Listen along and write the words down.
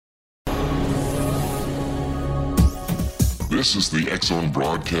This is the X-Zone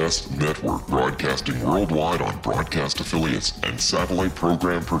Broadcast Network, broadcasting worldwide on broadcast affiliates and satellite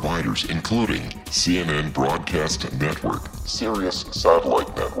program providers, including CNN Broadcast Network, Sirius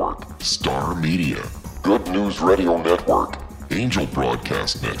Satellite Network, Star Media, Good News Radio Network, Angel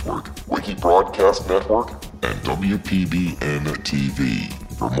Broadcast Network, Wiki Broadcast Network, and WPBN TV.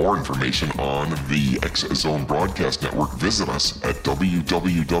 For more information on the X-Zone Broadcast Network, visit us at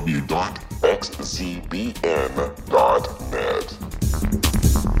www.xzbn.net.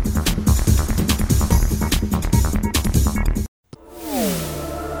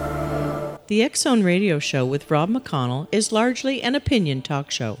 The X-Zone Radio Show with Rob McConnell is largely an opinion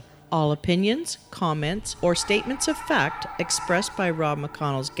talk show. All opinions, comments, or statements of fact expressed by Rob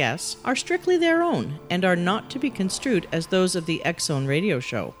McConnell's guests are strictly their own and are not to be construed as those of the X-Zone Radio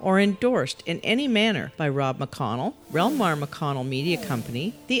Show or endorsed in any manner by Rob McConnell, Relmar McConnell Media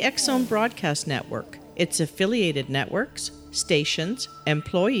Company, the X-Zone Broadcast Network, its affiliated networks, stations,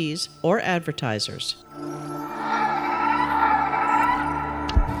 employees, or advertisers.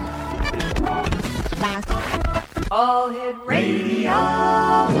 All Hit Radio.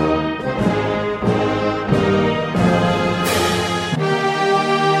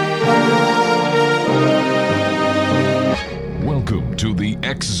 Welcome to the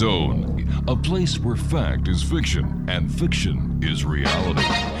X Zone, a place where fact is fiction and fiction is reality.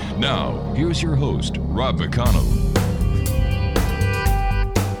 Now, here's your host, Rob McConnell.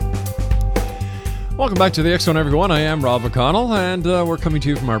 Welcome back to the X Zone, everyone. I am Rob McConnell, and we're coming to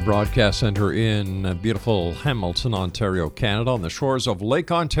you from our broadcast center in beautiful Hamilton, Ontario, Canada, on the shores of Lake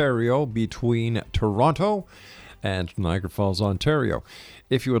Ontario between Toronto and Niagara Falls, Ontario.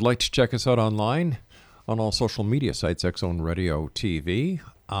 If you would like to check us out online on all social media sites, X Zone Radio TV,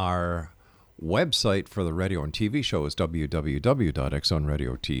 our website for the radio and TV show is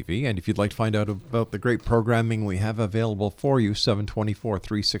www.xzoneradiotv. And if you'd like to find out about the great programming we have available for you, 724,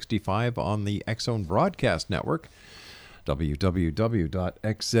 365 on the X-Zone Broadcast Network,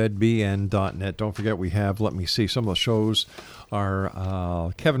 www.xzbn.net. Don't forget we have, let me see, some of the shows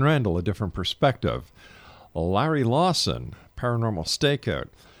are Kevin Randall, A Different Perspective, Larry Lawson, Paranormal Stakeout,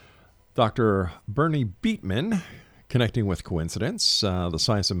 Dr. Bernie Beatman, Connecting with Coincidence, The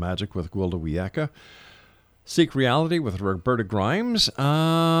Science of Magic with Gwilda Wiyaka, Seek Reality with Roberta Grimes,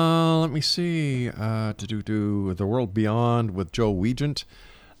 let me see, The World Beyond with Joe Wiegand,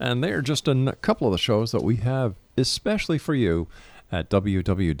 and they are just a couple of the shows that we have especially for you at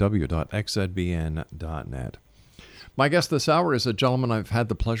www.xzbn.net. My guest this hour is a gentleman I've had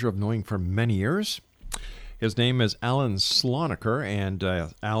the pleasure of knowing for many years. His name is Alan Slonaker, and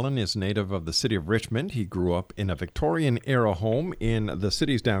Alan is native of the city of Richmond. He grew up in a Victorian-era home in the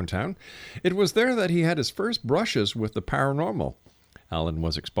city's downtown. It was there that he had his first brushes with the paranormal. Alan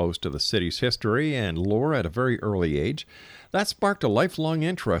was exposed to the city's history and lore at a very early age. That sparked a lifelong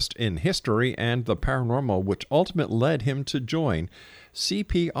interest in history and the paranormal, which ultimately led him to join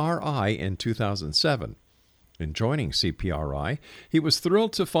CPRI in 2007. In joining CPRI, he was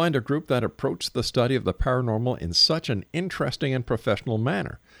thrilled to find a group that approached the study of the paranormal in such an interesting and professional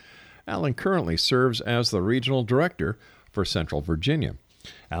manner. Alan currently serves as the regional director for Central Virginia.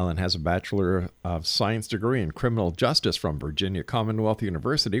 Alan has a Bachelor of Science degree in Criminal Justice from Virginia Commonwealth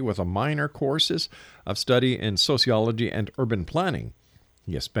University with a minor courses of study in sociology and urban planning.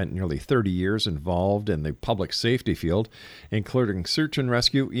 He has spent nearly 30 years involved in the public safety field, including search and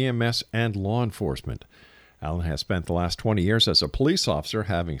rescue, EMS, and law enforcement. Alan has spent the last 20 years as a police officer,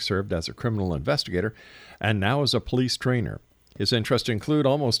 having served as a criminal investigator, and now as a police trainer. His interests include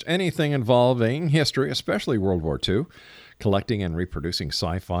almost anything involving history, especially World War II, collecting and reproducing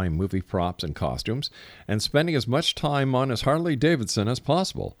sci-fi movie props and costumes, and spending as much time on his Harley-Davidson as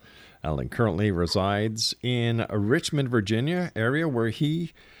possible. Alan currently resides in Richmond, Virginia area, where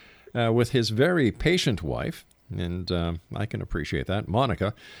he, with his very patient wife, and I can appreciate that,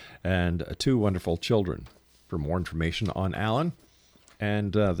 Monica, and two wonderful children. For more information on Alan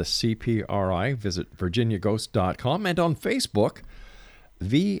and the CPRI, visit virginiaghost.com, and on Facebook,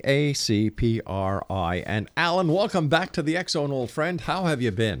 VACPRI. And Alan, welcome back to the X-Zone, old friend. How have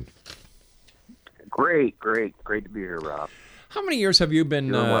you been? Great to be here, Rob. How many years have you been?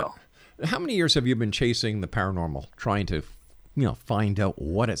 Doing well. How many years have you been chasing the paranormal, trying to, find out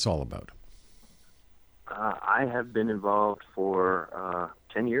what it's all about? I have been involved for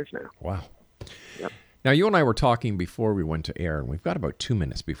 10 years now. Wow. Yep. Now, you and I were talking before we went to air, and we've got about 2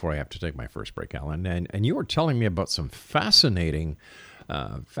 minutes before I have to take my first break, Alan. And you were telling me about some fascinating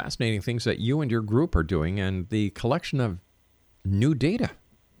things that you and your group are doing, and the collection of new data.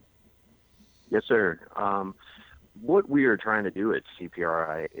 Yes, sir. What we are trying to do at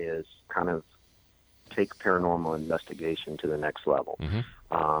CPRI is kind of take paranormal investigation to the next level.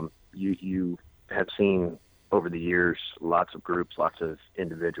 You have seen over the years lots of groups, lots of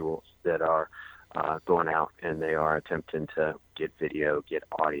individuals that are going out and they are attempting to get video, get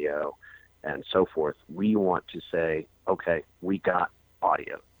audio, and so forth. We want to say, okay, we got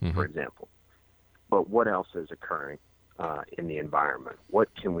audio, for example, but what else is occurring in the environment?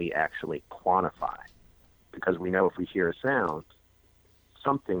 What can we actually quantify? Because we know if we hear a sound,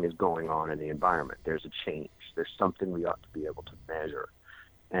 something is going on in the environment. There's a change. There's something we ought to be able to measure.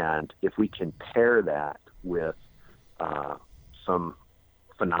 And if we can pair that with some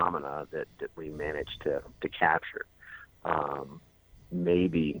phenomena that we manage to capture,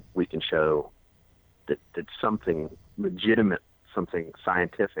 maybe we can show that something legitimate, something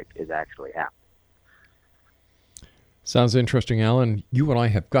scientific is actually happening. Sounds interesting, Alan. You and I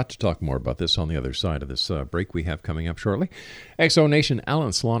have got to talk more about this on the other side of this break we have coming up shortly. XO Nation,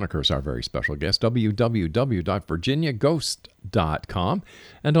 Alan Slonaker is our very special guest, www.virginiaghost.com,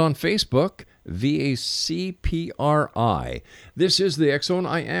 and on Facebook, VACPRI. This is the X Zone.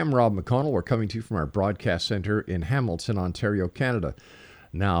 I am Rob McConnell. We're coming to you from our broadcast center in Hamilton, Ontario, Canada.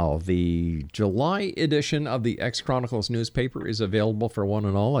 Now, the July edition of the X Chronicles newspaper is available for one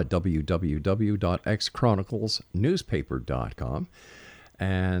and all at www.xchroniclesnewspaper.com.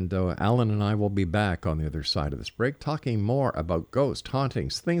 And Alan and I will be back on the other side of this break talking more about ghost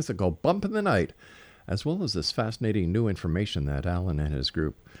hauntings, things that go bump in the night, as well as this fascinating new information that Alan and his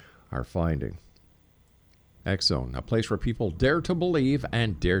group are finding. X Zone, a place where people dare to believe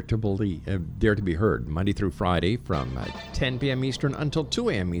and dare to be heard, Monday through Friday from 10 p.m. Eastern until 2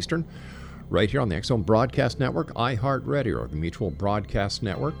 a.m. Eastern, right here on the X Zone Broadcast Network, iHeartRadio, the Mutual Broadcast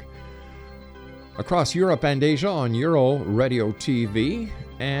Network, across Europe and Asia on Euro Radio TV,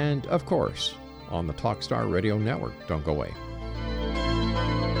 and of course on the Talkstar Radio Network. Don't go away.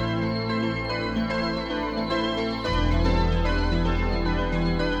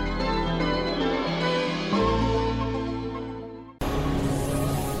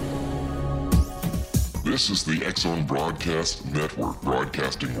 This is the X Zone Broadcast Network,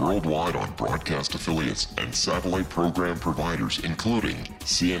 broadcasting worldwide on broadcast affiliates and satellite program providers, including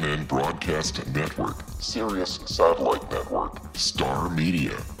CNN Broadcast Network, Sirius Satellite Network, Star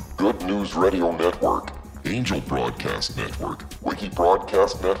Media, Good News Radio Network, Angel Broadcast Network, Wiki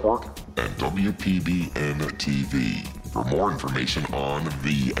Broadcast Network, and WPBN TV. For more information on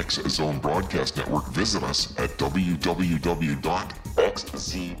the X Zone Broadcast Network, visit us at www.xzbn.net.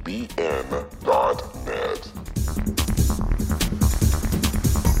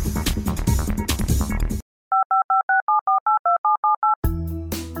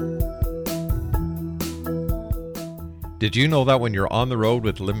 Did you know that when you're on the road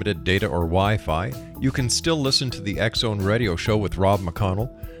with limited data or Wi-Fi, you can still listen to the X Zone Radio Show with Rob McConnell,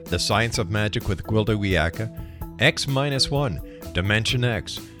 The Science of Magic with Gwilda Wiyaka, X-1, Dimension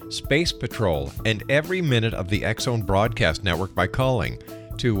X, Space Patrol, and every minute of the X Zone Broadcast Network by calling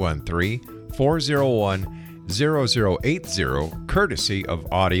 213-401-0080, courtesy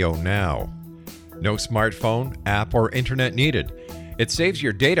of Audio Now. No smartphone, app, or internet needed. It saves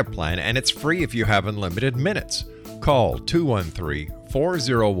your data plan and it's free if you have unlimited minutes. Call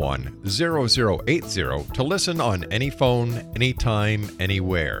 213-401-0080 to listen on any phone, anytime,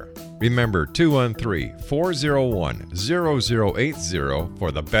 anywhere. Remember 213-401-0080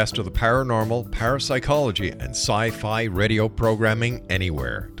 for the best of the paranormal, parapsychology, and sci-fi radio programming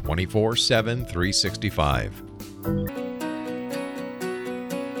anywhere, 24/7, 365.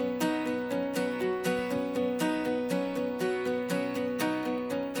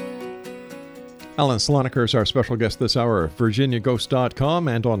 Alan Slonaker is our special guest this hour at VirginiaGhost.com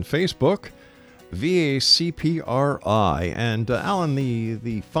and on Facebook, VACPRI. And Alan,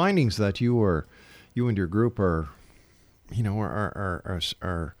 the findings that you and your group are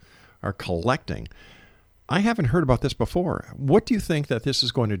collecting, I haven't heard about this before. What do you think that this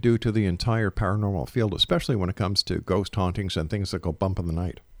is going to do to the entire paranormal field, especially when it comes to ghost hauntings and things that go bump in the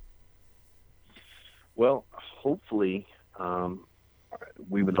night? Well, hopefully,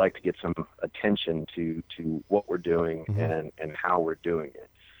 we would like to get some attention to what we're doing and how we're doing it.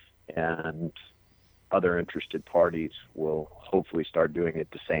 And other interested parties will hopefully start doing it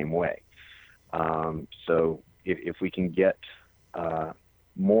the same way. So if we can get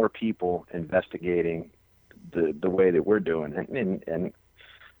more people investigating the way that we're doing, and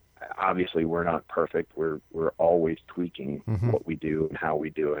obviously we're not perfect. We're always tweaking what we do and how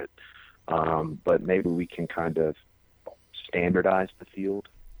we do it. But maybe we can kind of standardize the field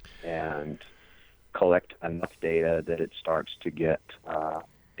and collect enough data that it starts to get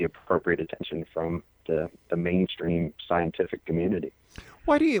the appropriate attention from the mainstream scientific community.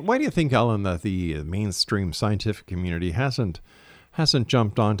 Why do you think, Alan, that the mainstream scientific community hasn't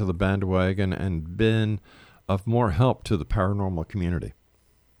jumped onto the bandwagon and been of more help to the paranormal community?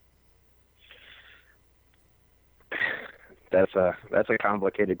 That's a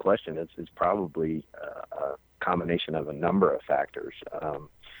complicated question. It's probably a combination of a number of factors.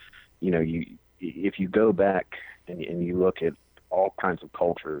 If you go back and you look at all kinds of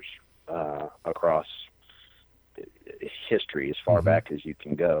cultures across history, as far back as you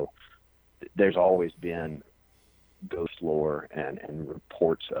can go, there's always been ghost lore and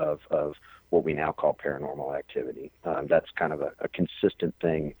reports of what we now call paranormal activity. That's kind of a consistent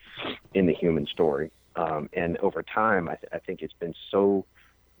thing in the human story. And over time, I think it's been so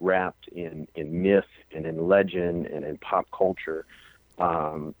wrapped in myth and in legend and in pop culture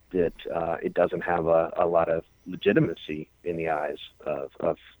that it doesn't have a lot of legitimacy in the eyes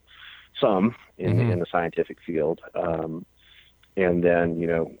of some in the scientific field. And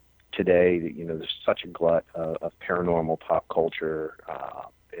then, today, there's such a glut of paranormal pop culture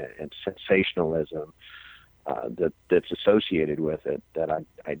and sensationalism that's associated with it that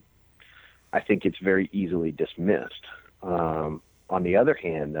I think it's very easily dismissed. On the other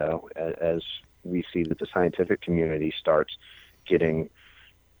hand, though, as we see that the scientific community starts getting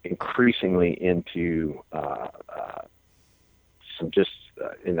increasingly into some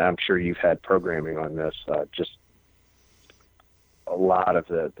and I'm sure you've had programming on this, just a lot of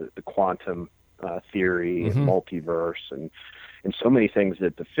the quantum theory and multiverse and so many things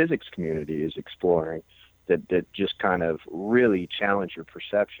that the physics community is exploring that just kind of really challenge your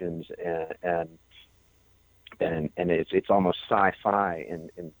perceptions and it's almost sci-fi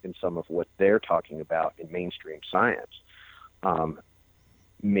in some of what they're talking about in mainstream science.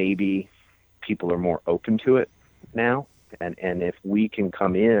 Maybe people are more open to it now, and if we can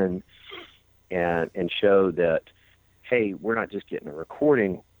come in and show that, hey, we're not just getting a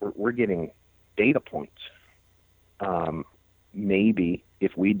recording, we're getting data points. Maybe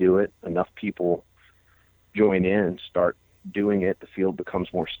if we do it, enough people join in, start doing it, the field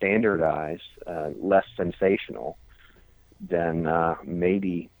becomes more standardized, less sensational, then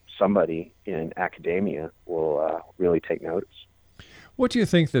maybe somebody in academia will really take notice. What do you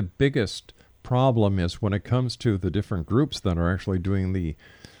think the biggest problem is when it comes to the different groups that are actually doing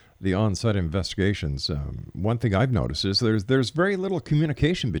the on-site investigations? One thing I've noticed is there's very little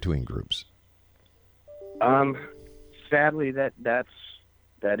communication between groups. Sadly, that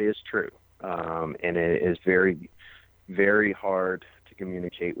is true, and it is very, very hard to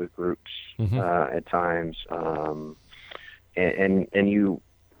communicate with groups at times. And you,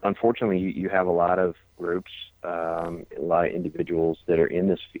 unfortunately, you have a lot of groups, a lot of individuals that are in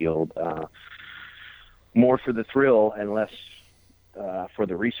this field more for the thrill and less for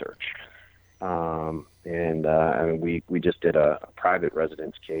the research. I mean, we just did a private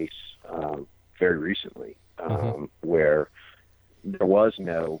residence case very recently where there was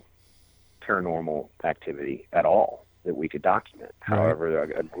no paranormal activity at all that we could document. Right. However,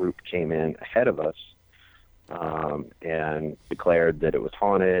 a group came in ahead of us and declared that it was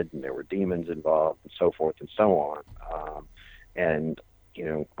haunted and there were demons involved and so forth and so on.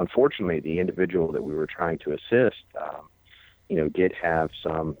 Unfortunately, the individual that we were trying to assist, did have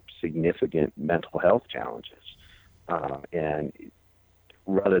some significant mental health challenges. And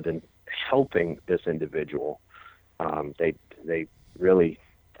rather than helping this individual, they really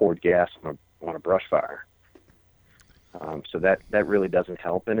poured gas on a brush fire. So that really doesn't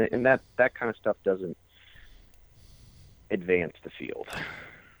help, and that kind of stuff doesn't advance the field.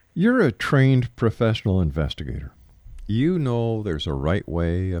 You're a trained professional investigator. You know there's a right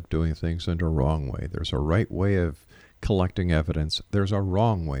way of doing things and a wrong way. There's a right way of collecting evidence. There's a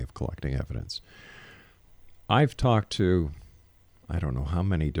wrong way of collecting evidence. I've talked to, I don't know how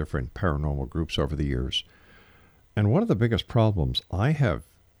many different paranormal groups over the years, and one of the biggest problems I have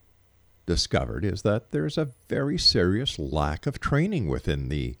discovered is that there's a very serious lack of training within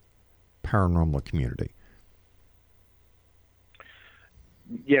the paranormal community.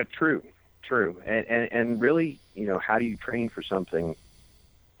 Yeah, true. And really, how do you train for something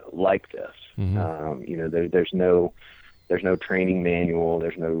like this? There's no training manual.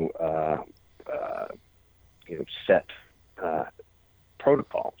 There's no set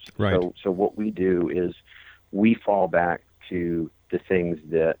protocols. Right. So what we do is we fall back to the things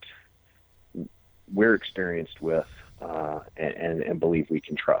that we're experienced with and believe we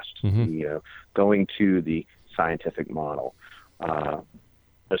can trust. Going to the scientific model,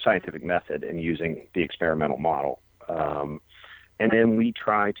 the scientific method, and using the experimental model. And then we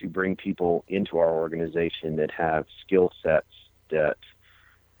try to bring people into our organization that have skill sets that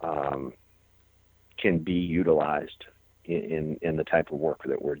can be utilized in the type of work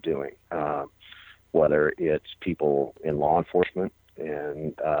that we're doing. Whether it's people in law enforcement,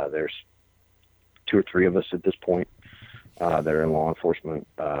 and there's 2 or 3 of us at this point that are in law enforcement,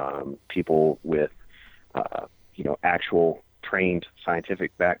 people with actual trained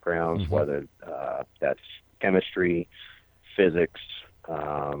scientific backgrounds, whether that's chemistry, physics,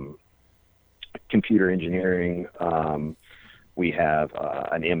 computer engineering. We have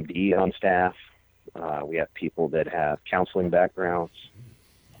an MD on staff. We have people that have counseling backgrounds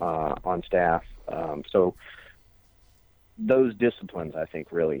on staff. So those disciplines, I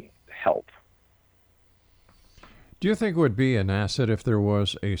think, really help. Do you think it would be an asset if there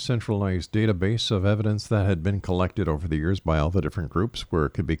was a centralized database of evidence that had been collected over the years by all the different groups where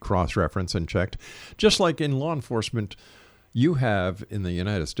it could be cross-referenced and checked? Just like in law enforcement, you have in the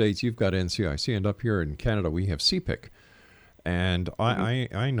United States, you've got NCIC, and up here in Canada, we have CPIC. And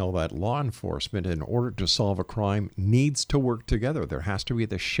I know that law enforcement, in order to solve a crime, needs to work together. There has to be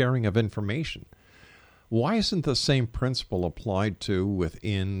the sharing of information. Why isn't the same principle applied to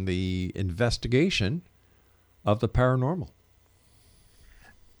within the investigation of the paranormal?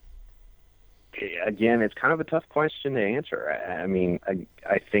 Again, it's kind of a tough question to answer. I mean,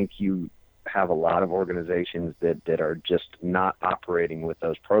 I think you have a lot of organizations that are just not operating with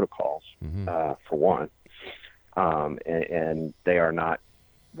those protocols, for one. And they are not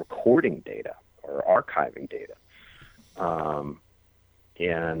recording data or archiving data.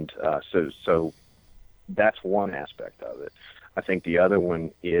 So that's one aspect of it. I think the other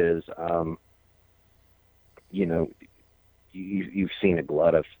one is, you've seen a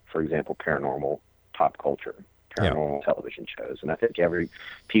glut of, for example, paranormal pop culture, paranormal television shows. And I think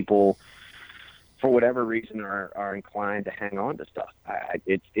people, for whatever reason, are inclined to hang on to stuff.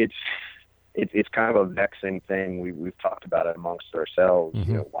 It's kind of a vexing thing. We've talked about it amongst ourselves.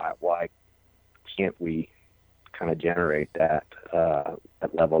 Why can't we kind of generate that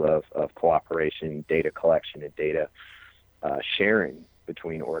level of cooperation, data collection, and data sharing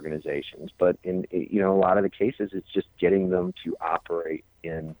between organizations? But in a lot of the cases, it's just getting them to operate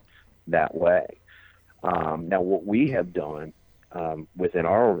in that way. Now, what we have done within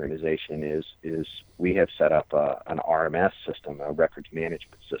our organization is we have set up an RMS system, a records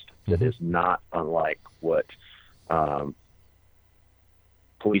management system, that is not unlike what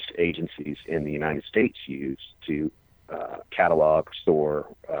police agencies in the United States use to catalog, store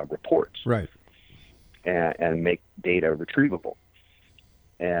reports, right, and make data retrievable.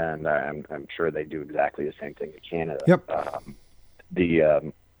 And I'm sure they do exactly the same thing in Canada. Yep.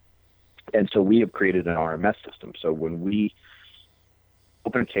 And so we have created an RMS system. So when we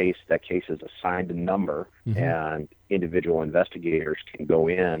open a case, that case is assigned a number, and individual investigators can go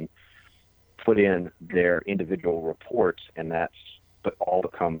in, put in their individual reports, and but all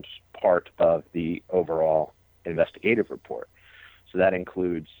becomes part of the overall investigative report. So that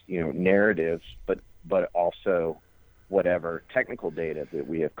includes, narratives, but also whatever technical data that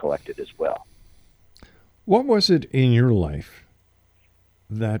we have collected as well. What was it in your life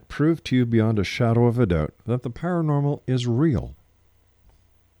that proved to you beyond a shadow of a doubt that the paranormal is real?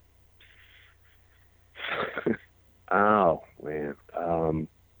 Oh, man.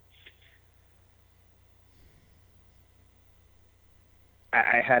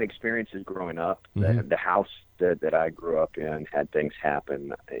 I had experiences growing up. The house that I grew up in had things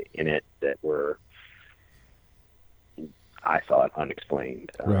happen in it that were, I thought,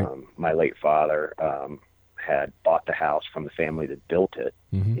 unexplained. Right. My late father had bought the house from the family that built it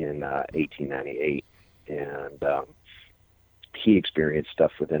in 1898, and he experienced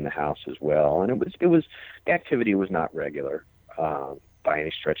stuff within the house as well. And it was the activity was not regular by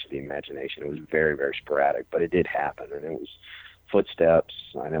any stretch of the imagination. It was very, very sporadic, but it did happen, and it was footsteps.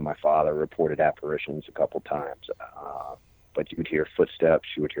 I know my father reported apparitions a couple times, but you would hear footsteps,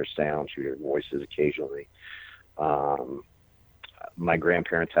 you would hear sounds, you would hear voices occasionally. My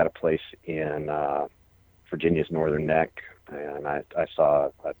grandparents had a place in Virginia's Northern Neck, and I saw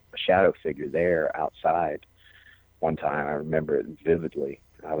a shadow figure there outside one time. I remember it vividly.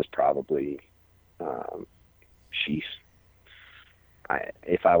 I was probably,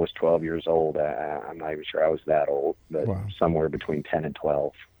 if I was 12 years old, I'm not even sure I was that old, but somewhere between 10 and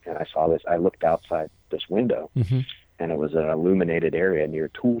 12. And I saw this. I looked outside this window, and it was an illuminated area near a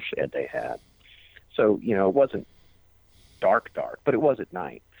tool shed they had. So, it wasn't dark, but it was at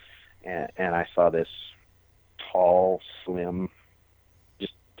night. And I saw this tall, slim,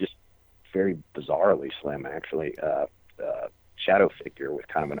 just very bizarrely slim, actually, shadow figure with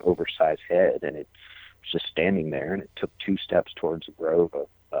kind of an oversized head, and it was just standing there, and it took 2 steps towards a grove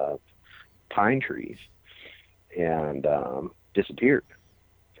of pine trees and disappeared.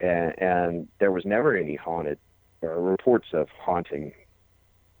 and there was never any haunted or reports of haunting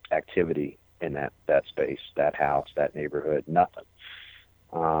activity in that space, that house, that neighborhood, nothing.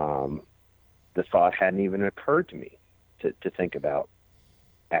 The thought hadn't even occurred to me to think about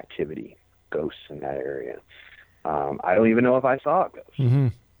activity, ghosts in that area. I don't even know if I saw a ghost,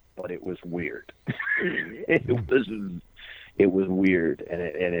 but it was weird. It was weird,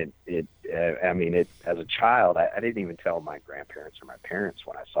 and it I mean, as a child, I didn't even tell my grandparents or my parents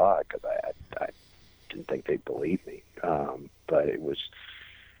when I saw it, because I didn't think they'd believe me. But it was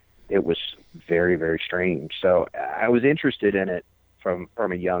very, very strange. So I was interested in it from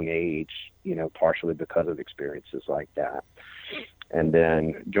a young age, partially because of experiences like that. And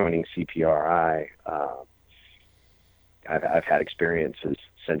then joining CPRI, I've had experiences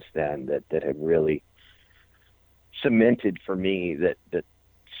since then that have really cemented for me that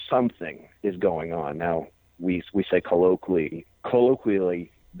something is going on. Now, we say colloquially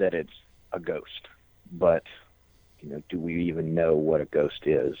that it's a ghost, but do we even know what a ghost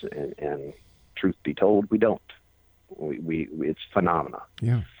is? And truth be told, we don't. We it's phenomena.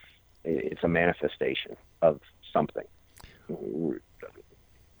 Yeah, it's a manifestation of something.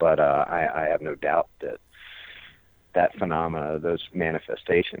 But I have no doubt that phenomena, those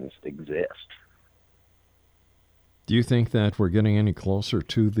manifestations, exist. Do you think that we're getting any closer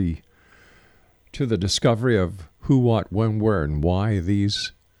to the discovery of who, what, when, where, and why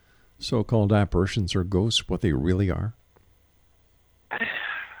these so-called apparitions or ghosts, what they really are?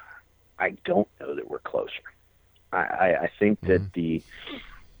 I don't know that we're closer. I think that the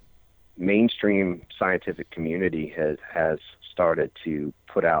mainstream scientific community has started to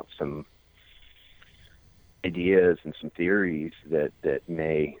put out some ideas and some theories that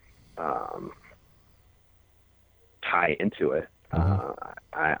may tie into it.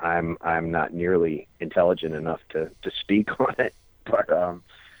 I'm not nearly intelligent enough to speak on it, but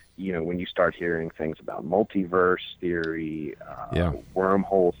when you start hearing things about multiverse theory,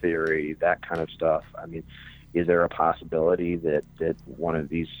 wormhole theory, that kind of stuff, I mean, is there a possibility that one of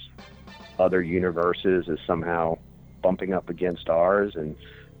these other universes is somehow bumping up against ours, and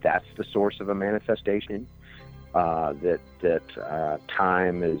that's the source of a manifestation? That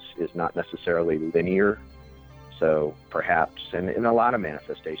time is not necessarily linear. So perhaps, and a lot of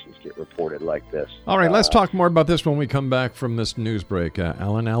manifestations get reported like this. All right, let's talk more about this when we come back from this news break.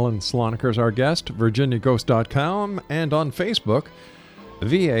 Alan Slonaker is our guest, VirginiaGhost.com, and on Facebook,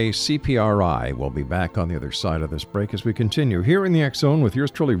 VACPRI. We'll be back on the other side of this break as we continue here in the X Zone with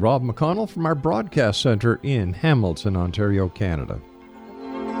yours truly, Rob McConnell, from our broadcast center in Hamilton, Ontario, Canada.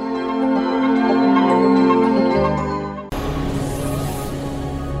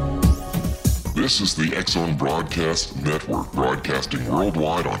 This is the X Zone Broadcast Network, broadcasting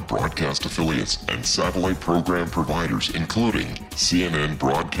worldwide on broadcast affiliates and satellite program providers, including CNN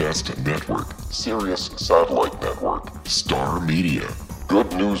Broadcast Network, Sirius Satellite Network, Star Media,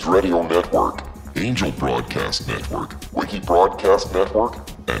 Good News Radio Network, Angel Broadcast Network, Wiki Broadcast Network,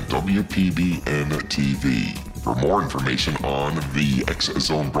 and WPBN TV. For more information on the X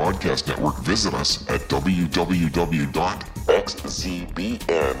Zone Broadcast Network, visit us at www.xzbn.net.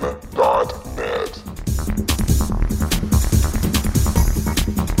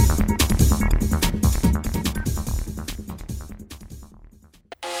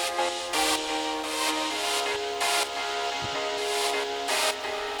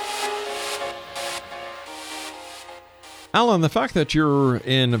 Alan, the fact that you're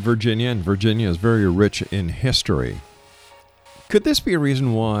in Virginia, and Virginia is very rich in history, could this be a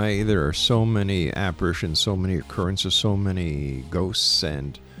reason why there are so many apparitions, so many occurrences, so many ghosts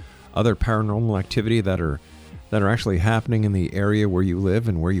and other paranormal activity that are actually happening in the area where you live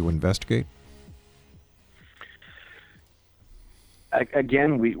and where you investigate?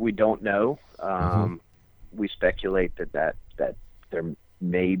 Again, we don't know. We speculate that there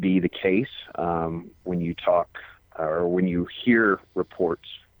may be the case. When you talk or when you hear reports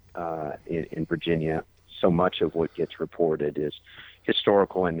in Virginia, so much of what gets reported is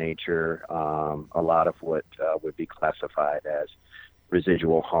historical in nature. A lot of what would be classified as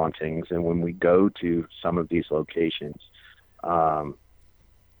residual hauntings. And when we go to some of these locations,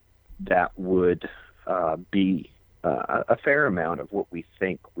 that would be a fair amount of what we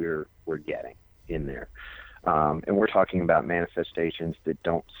think we're getting in there. And we're talking about manifestations that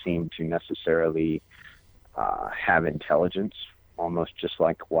don't seem to necessarily have intelligence, almost just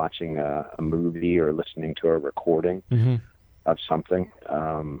like watching a movie or listening to a recording of something.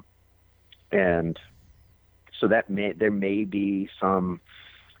 And so there may be some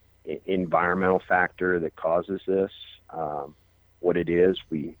environmental factor that causes this. What it is,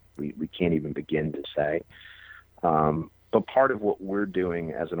 we can't even begin to say. But part of what we're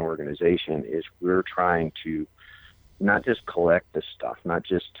doing as an organization is we're trying to not just collect this stuff, not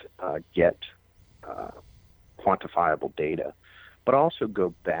just get quantifiable data, but also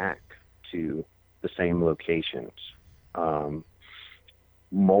go back to the same locations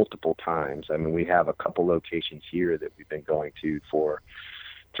multiple times. I mean, we have a couple locations here that we've been going to for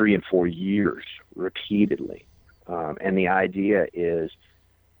 3 and 4 years repeatedly. And the idea is,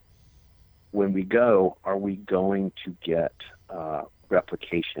 when we go, are we going to get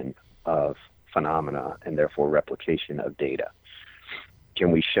replication of phenomena and therefore replication of data?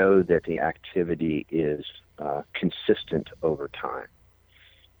 Can we show that the activity is consistent over time?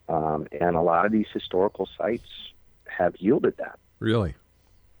 And a lot of these historical sites have yielded that. Really?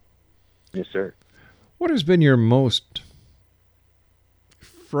 Yes, sir. What has been your most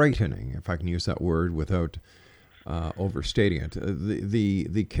frightening, if I can use that word without overstating it,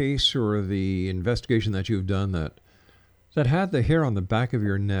 the case or the investigation that you've done that had the hair on the back of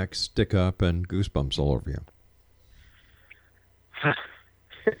your neck stick up and goosebumps all over you?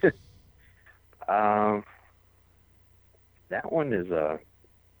 That one is a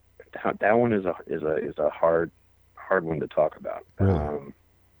hard one to talk about. Really?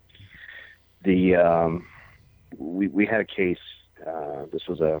 We had a case. This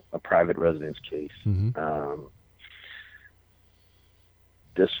was a private residence case. Mm-hmm.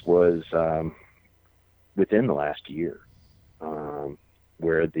 This was within the last year,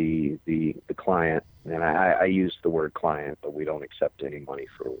 where the client, and I use the word client, but we don't accept any money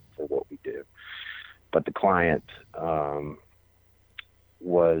for what we do. But the client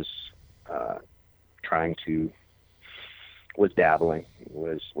was dabbling,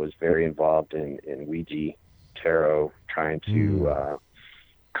 was very involved in Ouija, tarot, trying to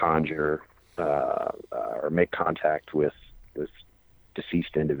conjure or make contact with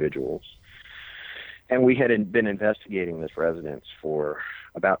deceased individuals. And we had been investigating this residence for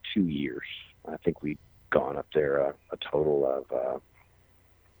about 2 years. I think we'd gone up there a total of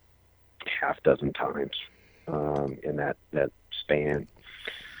half dozen times in that span.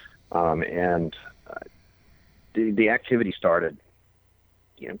 And the activity started,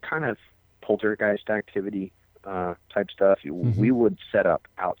 kind of poltergeist activity type stuff. Mm-hmm. We would set up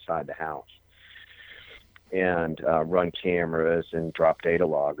outside the house and run cameras and drop data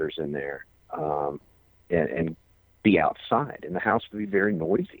loggers in there, and be outside. And the house would be very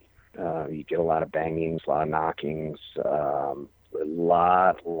noisy. You get a lot of bangings, a lot of knockings, a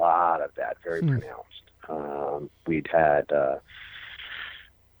lot of that, very pronounced. We'd had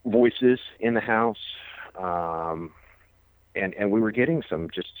voices in the house, and we were getting some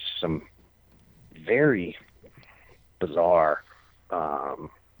very bizarre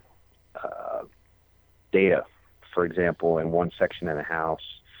data. For example, in one section of the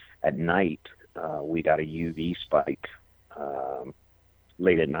house at night, we got a UV spike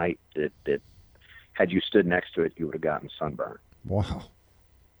late at night that had you stood next to it, you would have gotten sunburn. Wow.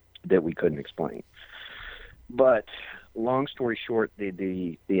 That we couldn't explain. But long story short,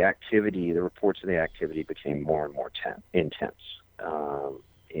 the activity, the reports of the activity became more and more intense.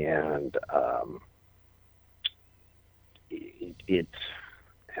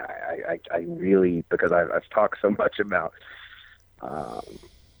 I really, because I've talked so much about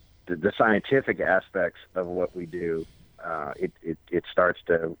the scientific aspects of what we do, it starts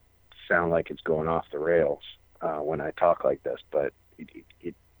to sound like it's going off the rails when I talk like this. But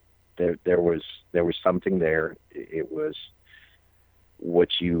there was something there. It was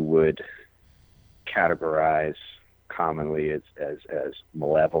what you would categorize commonly as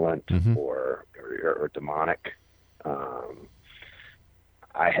malevolent or demonic.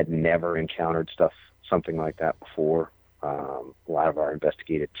 I had never encountered something like that before. A lot of our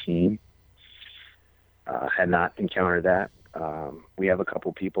investigative team had not encountered that. We have a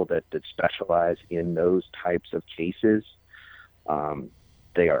couple people that specialize in those types of cases.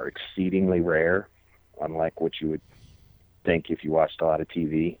 They are exceedingly rare, unlike what you would think if you watched a lot of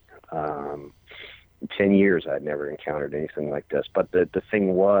TV. In 10 years, I'd never encountered anything like this. But the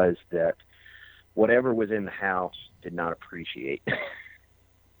thing was that whatever was in the house did not appreciate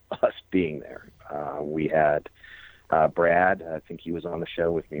us being there. We had Brad. I think he was on the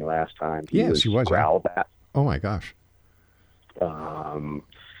show with me last time. He was. Growlbat. Oh my gosh.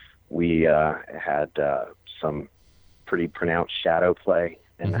 We had some pretty pronounced shadow play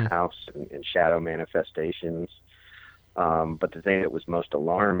in the house and shadow manifestations. But the thing that was most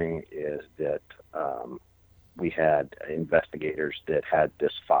alarming is that we had investigators that had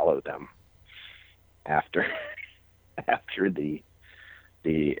this follow them after the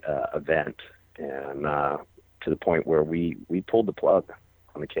event, and to the point where we pulled the plug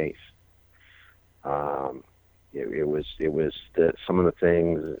on the case. it was some of the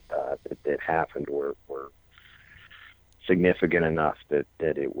things that happened were significant enough that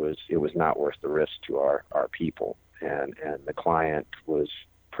it was not worth the risk to our people, and the client was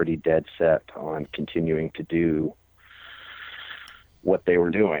pretty dead set on continuing to do what they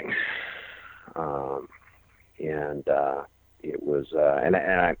were doing, and it was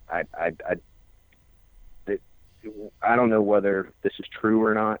I don't know whether this is true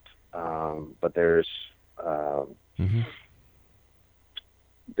or not, but there's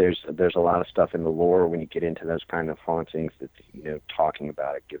a lot of stuff in the lore when you get into those kind of hauntings that, you know, talking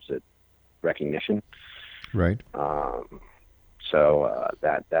about it gives it recognition. Right. So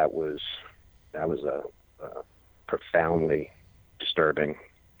that was a profoundly disturbing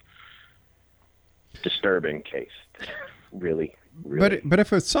case. Really. But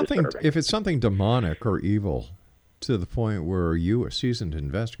if it's something disturbing. demonic or evil to the point where you, a seasoned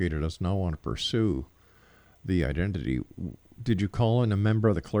investigator, does not want to pursue the identity, did you call in a member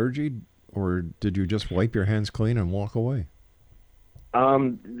of the clergy, or did you just wipe your hands clean and walk away?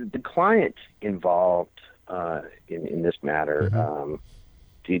 The client involved in this matter,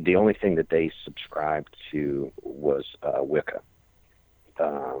 the only thing that they subscribed to was Wicca,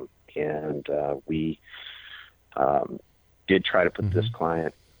 and we did try to put this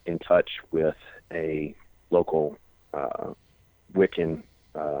client in touch with a local Wiccan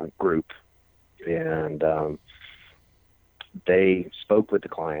group, and they spoke with the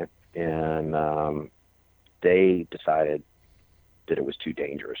client, and they decided that it was too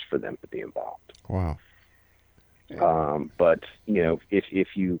dangerous for them to be involved. Wow. But, you know,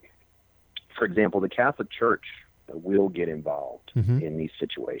 if you, for example, the Catholic Church will get involved in these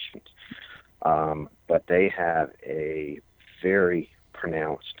situations, but they have a very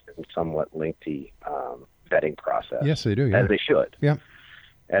pronounced and somewhat lengthy vetting process. Yes, they do. Yeah. As they should. Yeah.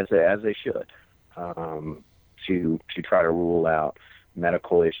 As they should, to try to rule out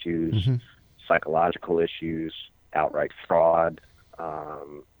medical issues, psychological issues, outright fraud.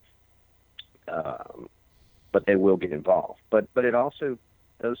 But they will get involved. But it also,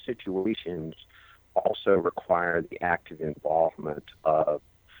 those situations also require the active involvement of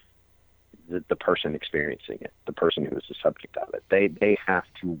the person experiencing it, the person who is the subject of it. They have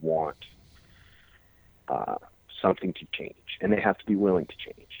to want something to change, and they have to be willing to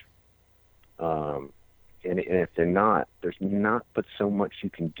change. And if they're not, there's not but so much you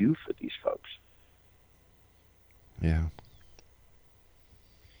can do for these folks. Yeah.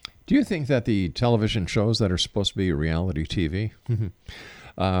 Do you think that the television shows that are supposed to be reality TV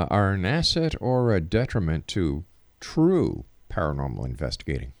are an asset or a detriment to true paranormal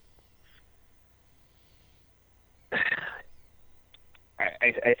investigating?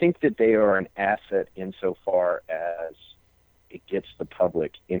 I think that they are an asset insofar as it gets the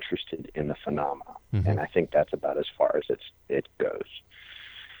public interested in the phenomena, and I think that's about as far as it goes.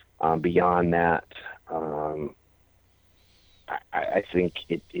 Beyond that, I think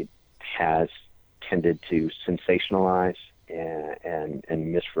it has tended to sensationalize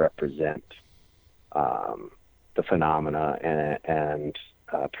and misrepresent the phenomena and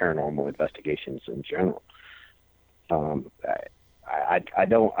paranormal investigations in general. I'll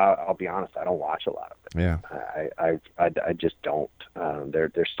be honest, I don't watch a lot of it. Yeah. I just don't.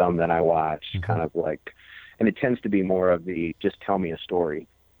 There's some that I watch kind of like, and it tends to be more of the just tell me a story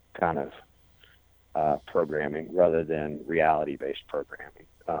kind of programming rather than reality-based programming.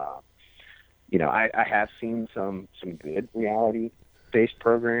 You know, I have seen some good reality-based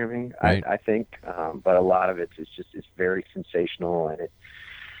programming, right. I think, but a lot of it's very sensational, and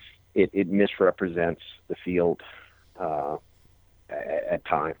it misrepresents the field at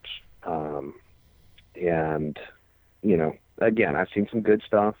times. And, you know, again, I've seen some good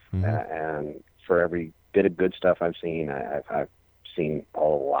stuff, and for every bit of good stuff I've seen, I've seen a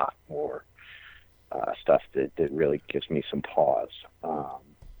lot more stuff that really gives me some pause.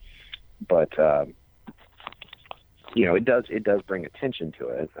 But you know, it does bring attention to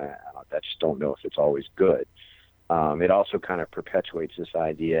it. I just don't know if it's always good. It also kind of perpetuates this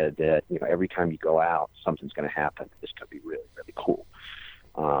idea that, you know, every time you go out, something's going to happen. It's going to be really, really cool.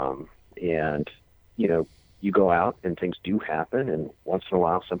 And, you know, you go out and things do happen, and once in a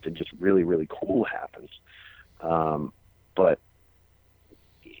while something just really, really cool happens. But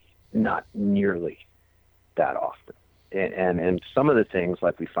not nearly that often. And some of the things,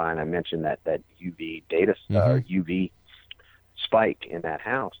 like we find, I mentioned that UV data, UV spike in that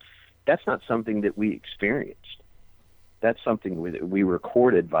house, that's not something that we experienced. That's something we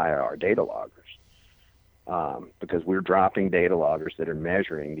recorded via our data loggers, because we're dropping data loggers that are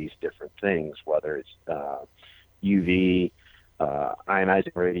measuring these different things, whether it's UV,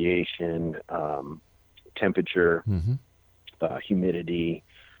 ionizing radiation, temperature, humidity.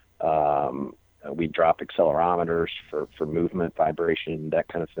 We drop accelerometers for movement, vibration, that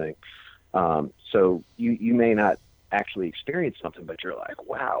kind of thing. So you may not actually experience something, but you're like,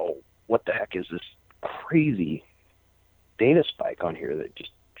 wow, what the heck is this crazy data spike on here that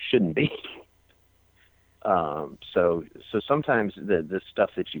just shouldn't be? So sometimes the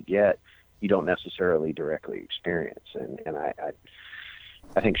stuff that you get, you don't necessarily directly experience. And I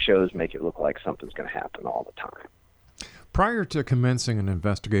think shows make it look like something's going to happen all the time. Prior to commencing an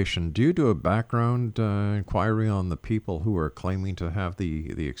investigation, do you do a background inquiry on the people who are claiming to have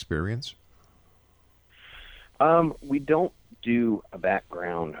the experience? We don't do a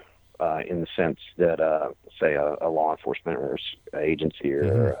background in the sense that, say, a law enforcement or agency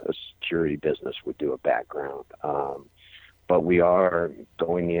or a security business would do a background. But we are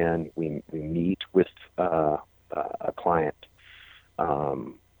going in, we meet with a client.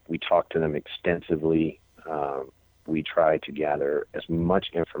 We talk to them extensively. We try to gather as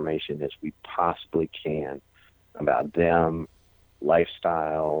much information as we possibly can about them,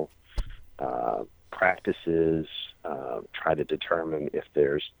 lifestyle, practices, try to determine if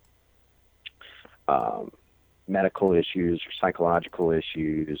there's medical issues or psychological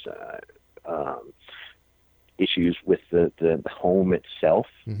issues, issues with the home itself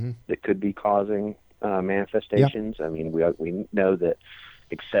that could be causing manifestations. I mean, we know that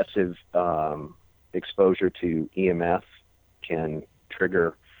excessive exposure to EMF can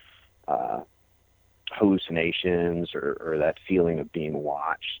trigger hallucinations or that feeling of being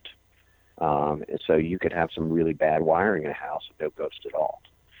watched. And so you could have some really bad wiring in a house with no ghost at all.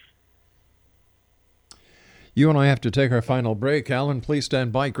 You and I have to take our final break. Alan, please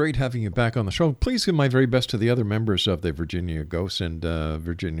stand by. Great having you back on the show. Please give my very best to the other members of the Virginia Ghosts and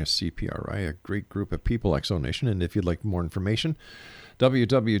Virginia CPRI, a great group of people, X-Zone Nation. And if you'd like more information,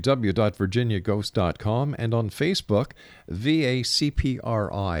 www.virginiaghost.com, and on Facebook,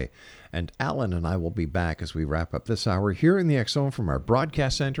 VACPRI. And Alan and I will be back as we wrap up this hour here in the X-Zone from our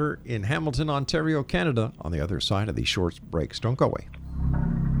broadcast center in Hamilton, Ontario, Canada, on the other side of these short breaks. Don't go away.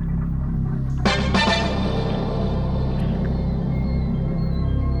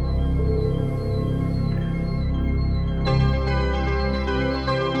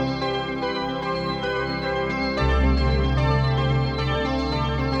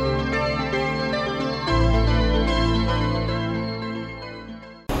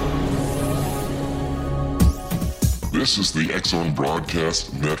 This is the X-Zone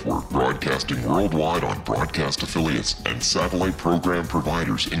Broadcast Network, broadcasting worldwide on broadcast affiliates and satellite program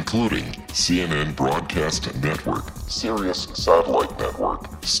providers, including CNN Broadcast Network, Sirius Satellite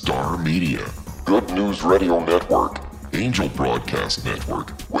Network, Star Media, Good News Radio Network, Angel Broadcast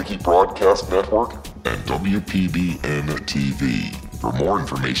Network, Wiki Broadcast Network, and WPBN TV. For more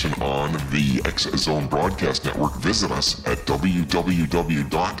information on the X-Zone Broadcast Network, visit us at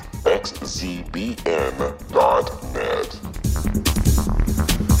www.xzbn.net.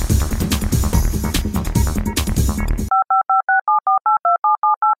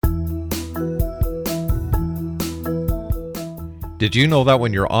 Did you know that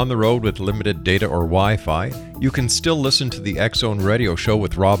when you're on the road with limited data or Wi-Fi, you can still listen to the X-Zone Radio Show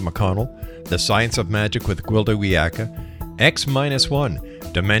with Rob McConnell, The Science of Magic with Gwilda Wiyaka,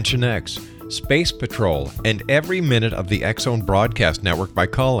 X-1, Dimension X, Space Patrol, and every minute of the X-Zone Broadcast Network by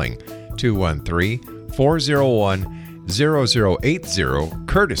calling 213-401-0080,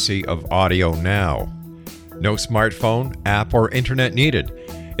 courtesy of Audio Now. No smartphone, app, or internet needed.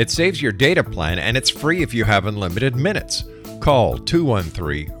 It saves your data plan and it's free if you have unlimited minutes. Call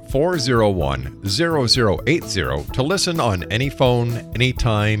 213-401-0080 to listen on any phone,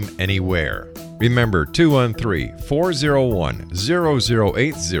 anytime, anywhere. Remember,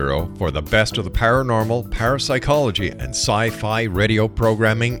 213-401-0080 for the best of the paranormal, parapsychology, and sci-fi radio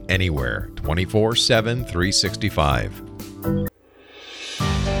programming anywhere, 24/7, 365.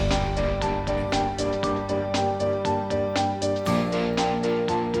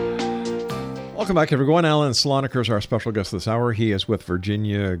 Welcome back, everyone. Alan Slonaker is our special guest this hour. He is with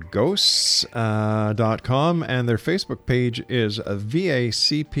VirginiaGhosts.com, and their Facebook page is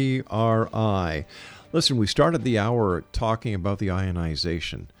VACPRI. Listen, we started the hour talking about the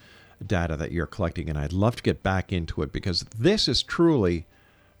ionization data that you're collecting, and I'd love to get back into it because this is truly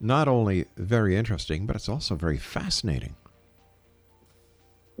not only very interesting, but it's also very fascinating.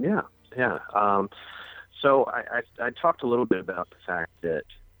 Yeah. So I talked a little bit about the fact that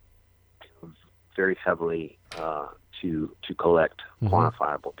very heavily to collect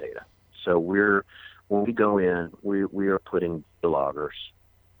quantifiable data. So when we go in, we are putting loggers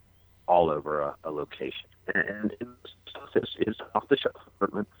all over a location, and stuff is off the shelf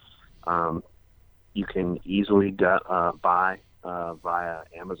equipment. you can easily buy via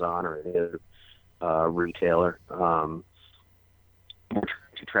Amazon or any other retailer. To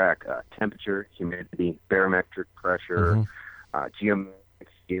track temperature, humidity, barometric pressure, geometric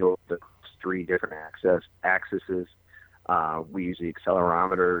field, the 3 different axes. We use the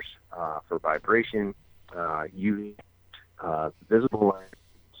accelerometers for vibration, UV, visible light,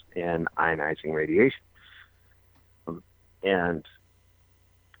 and ionizing radiation. And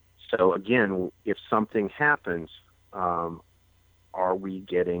so, again, if something happens, are we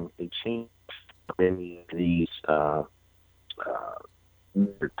getting a change in these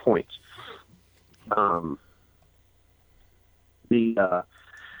points?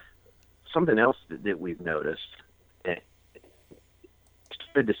 Something else that we've noticed, it's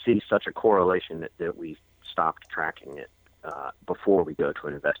good to see such a correlation that we stopped tracking it before we go to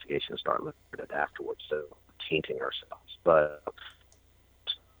an investigation and start looking at it afterwards, so tainting ourselves. But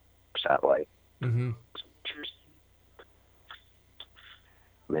satellite, and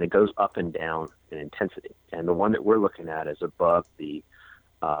it goes up and down in intensity. And the one that we're looking at is above the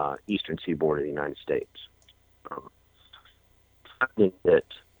eastern seaboard of the United States. I think that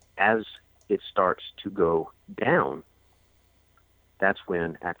as it starts to go down, that's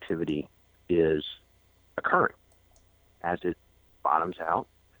when activity is occurring. As it bottoms out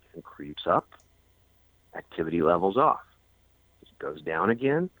and creeps up, activity levels off. As it goes down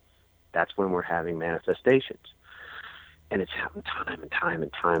again, that's when we're having manifestations. And it's happened time and time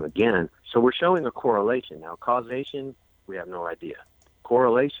and time again. So we're showing a correlation. Now, causation, we have no idea.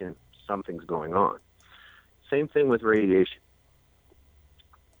 Correlation, something's going on. Same thing with radiation.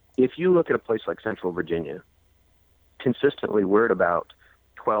 If you look at a place like Central Virginia, consistently we're at about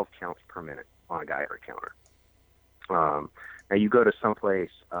 12 counts per minute on a Geiger counter. Now you go to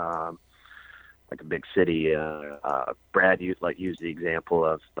someplace like a big city, Brad used the example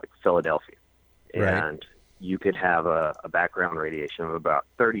of like Philadelphia, and you could have a background radiation of about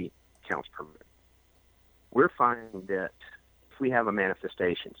 30 counts per minute. We're finding that if we have a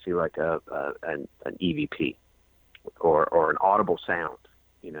manifestation, see like an EVP or an audible sound,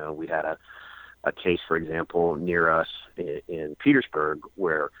 we had a case, for example, near us in Petersburg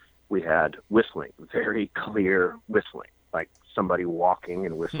where we had whistling, very clear whistling, like somebody walking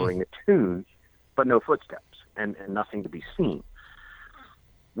and whistling a tune, but no footsteps and nothing to be seen.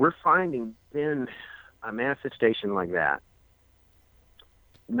 We're finding then a manifestation like that,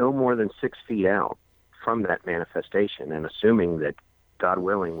 no more than 6 feet out from that manifestation, and assuming that, God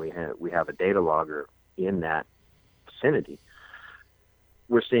willing, we have a data logger in that vicinity,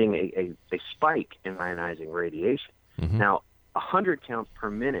 we're seeing a spike in ionizing radiation. Now, 100 counts per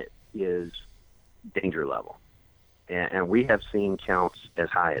minute is danger level, and we have seen counts as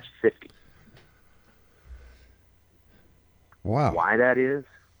high as 50. Wow. Why that is,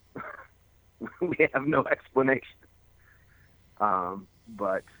 we have no explanation.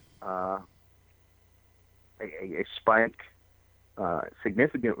 But a spike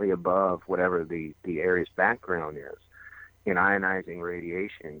significantly above whatever the area's background is in ionizing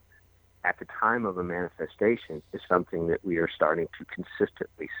radiation at the time of a manifestation is something that we are starting to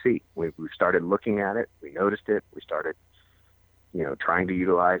consistently see. We've started looking at it. We noticed it. We started, trying to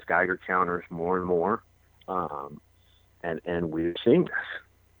utilize Geiger counters more and more. And we're seeing this.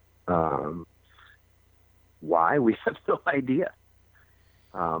 Why? We have no idea.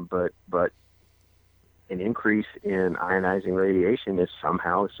 But an increase in ionizing radiation is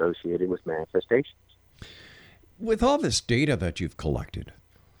somehow associated with manifestations. With all this data that you've collected,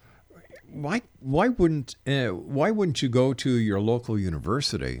 why wouldn't you go to your local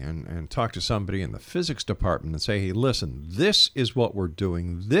university and talk to somebody in the physics department and say, hey, listen, this is what we're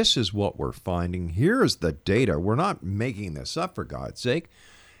doing. This is what we're finding. Here's the data. We're not making this up, for God's sake.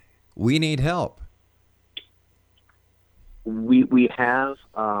 We need help. We have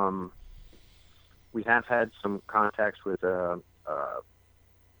had some contacts with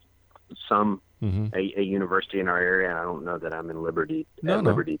some a university in our area, and I don't know that I'm in liberty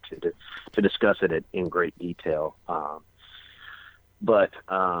to discuss it in great detail. But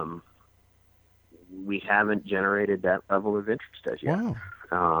we haven't generated that level of interest as yet.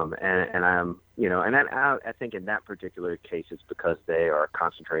 Wow. And I'm, I think in that particular case, it's because they are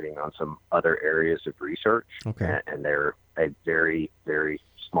concentrating on some other areas of research. Okay. And they're a very, very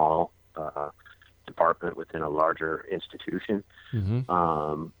small department within a larger institution.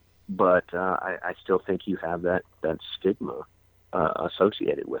 But I still think you have that stigma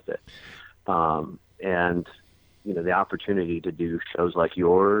associated with it. And, the opportunity to do shows like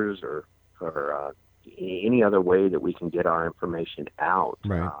yours or any other way that we can get our information out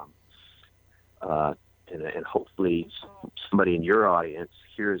and hopefully somebody in your audience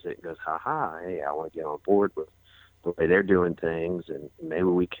hears it and goes, ha, hey, I want to get on board with the way they're doing things, and maybe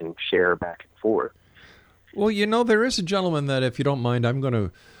we can share back and forth. Well, there is a gentleman that, if you don't mind, I'm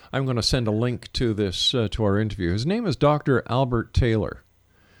going to send a link to this to our interview. His name is Dr. Albert Taylor,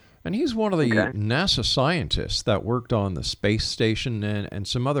 and he's one of the NASA scientists that worked on the space station and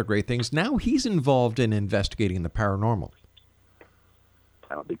some other great things. Now he's involved in investigating the paranormal.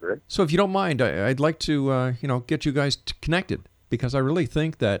 That would be great. So if you don't mind, I'd like to get you guys connected, because I really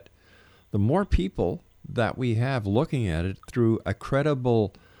think that the more people that we have looking at it through a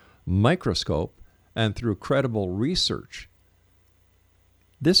credible microscope and through credible research,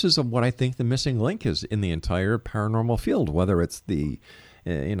 this is what I think the missing link is in the entire paranormal field, whether it's the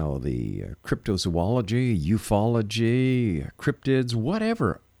cryptozoology, ufology, cryptids,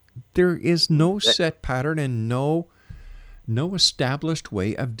 whatever. There is no set pattern and no established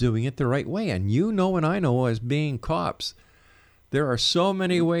way of doing it the right way. And and I know, as being cops, there are so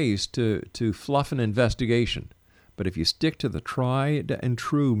many ways to fluff an investigation. But if you stick to the tried and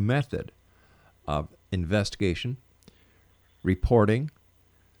true method of investigation, reporting,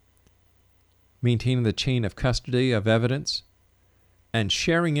 maintaining the chain of custody of evidence, and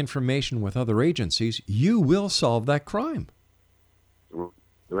sharing information with other agencies, you will solve that crime.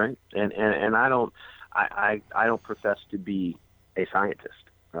 Right. And I don't profess to be a scientist.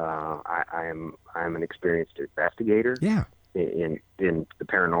 I'm an experienced investigator. Yeah. In the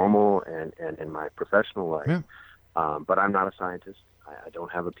paranormal and in my professional life. Yeah. But I'm not a scientist. I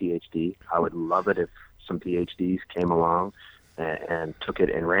don't have a PhD. I would love it if some PhDs came along and took it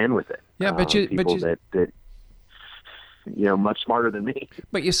and ran with it. Yeah, people that much smarter than me.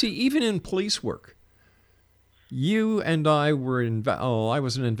 But you see, even in police work, you and I were I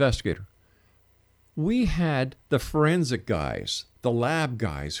was an investigator. We had the forensic guys, the lab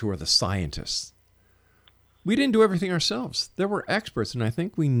guys, who are the scientists. We didn't do everything ourselves. There were experts, and I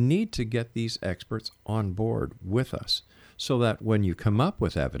think we need to get these experts on board with us, so that when you come up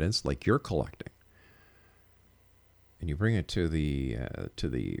with evidence like you're collecting, and you bring it to the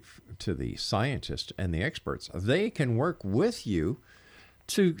scientists and the experts, they can work with you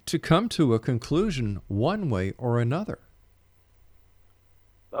to come to a conclusion one way or another.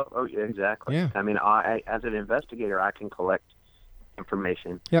 Oh, exactly. Yeah. I mean, I as an investigator, I can collect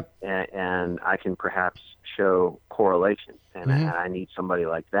information. Yep. And I can perhaps show correlation, and I need somebody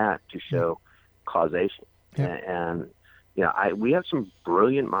like that to show causation. Yep. And we have some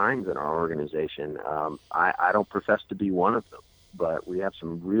brilliant minds in our organization. I don't profess to be one of them, but we have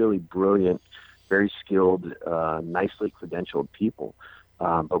some really brilliant, very skilled, nicely credentialed people.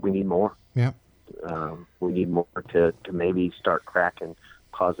 But we need more. Yeah. We need more to maybe start cracking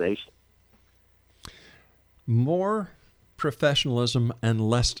causation. More professionalism and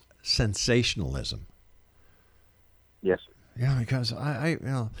less sensationalism. Yes. Yeah, because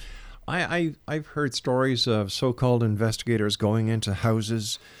I've heard stories of so-called investigators going into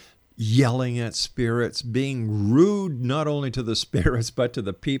houses, yelling at spirits, being rude not only to the spirits but to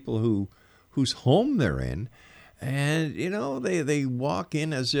the people whose home they're in, and they walk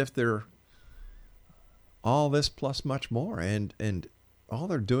in as if they're all this plus much more, and all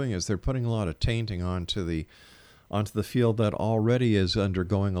they're doing is they're putting a lot of tainting onto the field that already is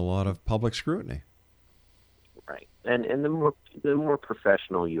undergoing a lot of public scrutiny. Right. And the more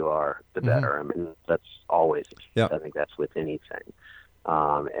professional you are, the better. I mean, that's always a key. Yep. I think that's with anything.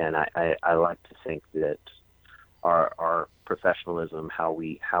 And I like to think that our professionalism, how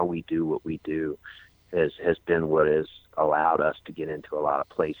we do what we do, has been what has allowed us to get into a lot of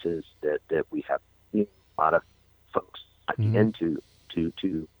places that we have a lot of folks into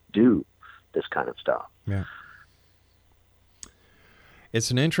to do this kind of stuff. Yeah. It's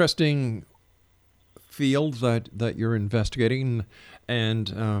an interesting field that you're investigating,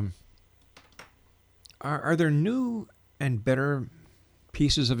 and are there new and better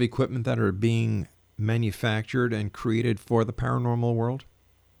pieces of equipment that are being manufactured and created for the paranormal world?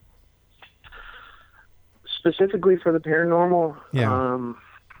 Specifically for the paranormal, yeah.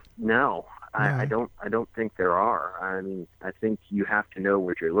 No, I don't think there are. I mean, I think you have to know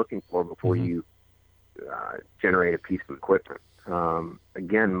what you're looking for before you generate a piece of equipment.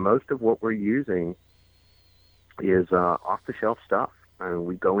 Again, most of what we're using is off-the-shelf stuff. I mean,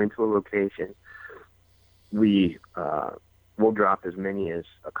 we go into a location, we'll drop as many as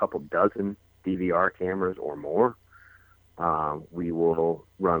a couple dozen DVR cameras or more. We will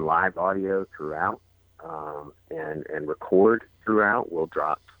run live audio throughout and record throughout. We'll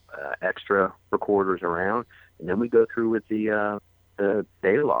drop extra recorders around, and then we go through with the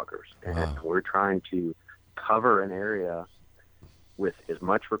data loggers. And we're trying to cover an area with as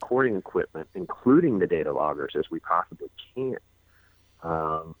much recording equipment, including the data loggers, as we possibly can.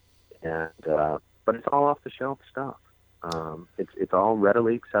 But it's all off-the-shelf stuff. It's all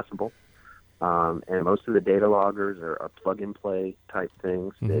readily accessible. And most of the data loggers are plug-and-play type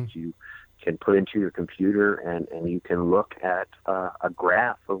things that you can put into your computer, and you can look at a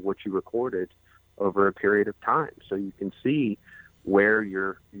graph of what you recorded over a period of time. So you can see where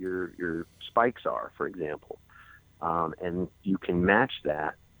your spikes are, for example. And you can match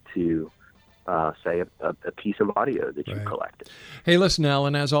that to, say, a piece of audio that you collected. Hey, listen,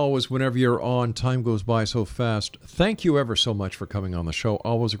 Alan, as always, whenever you're on, time goes by so fast. Thank you ever so much for coming on the show.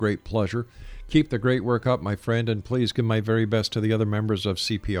 Always a great pleasure. Keep the great work up, my friend, and please give my very best to the other members of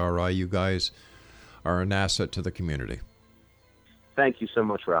CPRI. You guys are an asset to the community. Thank you so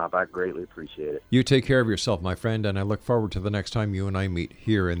much, Rob. I greatly appreciate it. You take care of yourself, my friend, and I look forward to the next time you and I meet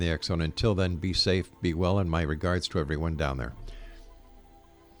here in the X Zone. Until then, be safe, be well, and my regards to everyone down there.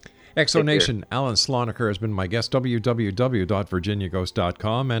 X Zone Nation, Alan Slonaker has been my guest,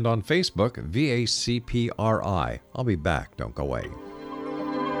 www.virginiaghost.com, and on Facebook, VACPRI. I'll be back. Don't go away.